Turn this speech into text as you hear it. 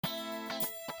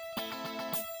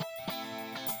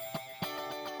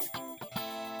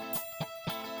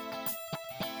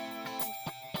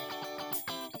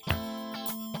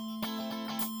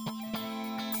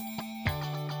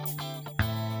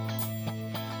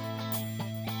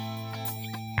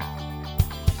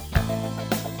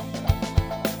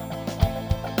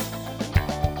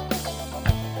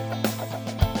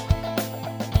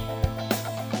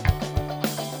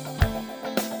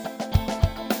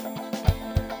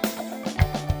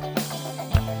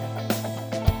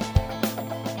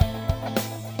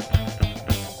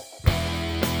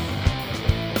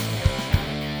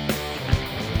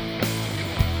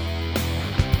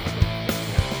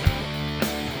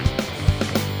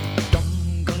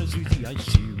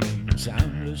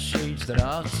that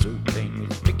are so plain,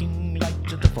 with flicking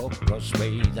lights at the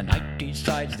four-crossway. The night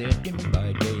decides they're dim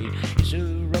by day. It's a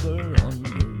rubber on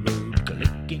the road,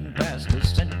 clicking past the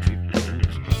sentry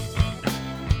post.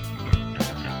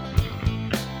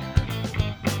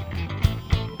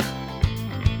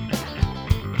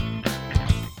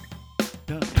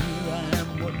 Now here I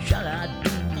am, what shall I do?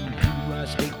 Do I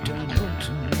stay turned on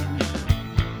to me?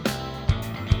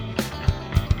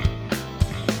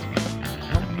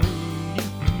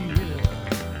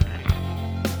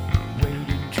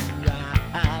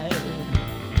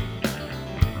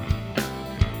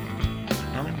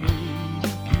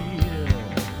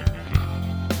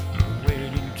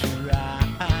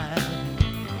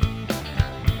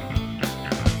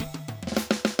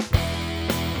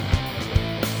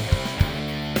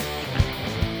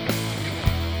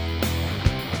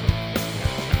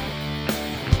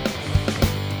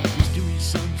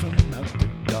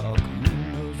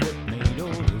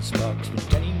 Sparks been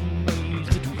telling me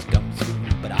the truth comes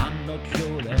through, but I'm not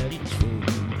sure that it's for you.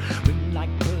 Ring like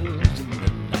pearls in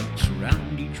the night,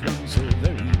 surround each one so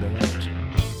very bright.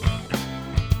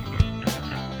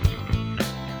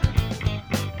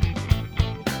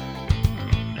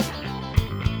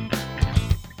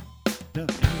 Now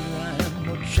here I am,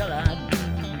 what shall I do?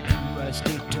 Do I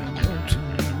stay turned on to you?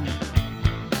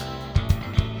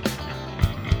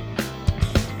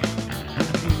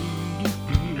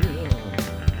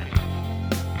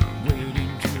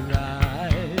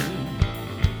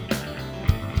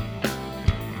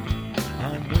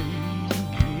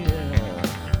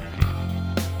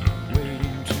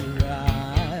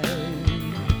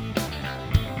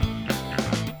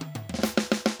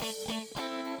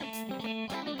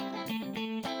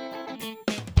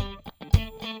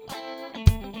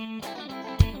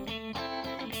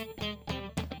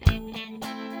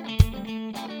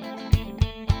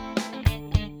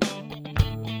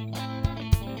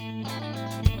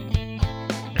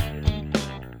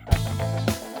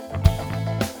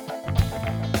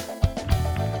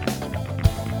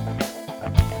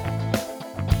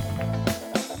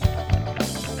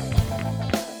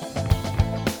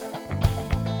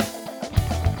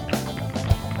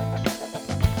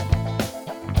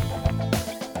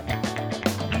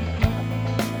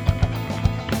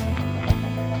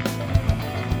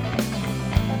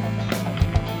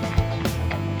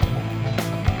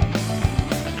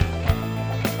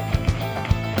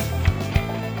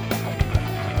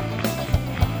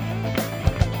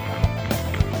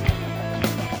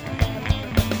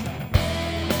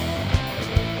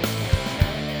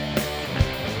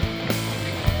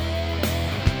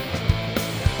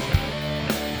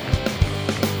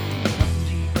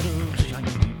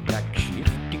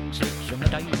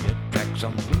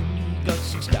 Some windy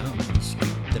gusts down the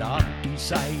street that are two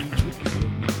sides with the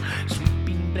wind.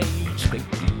 Sweeping blades scrape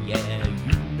the air.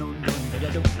 You don't know that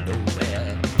I don't know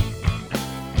where.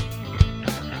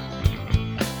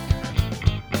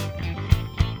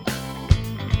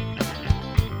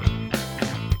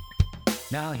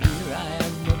 Now here I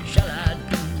am, what shall I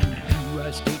do? Do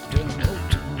I stay turned out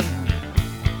to me?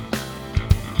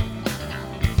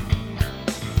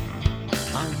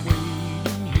 I'm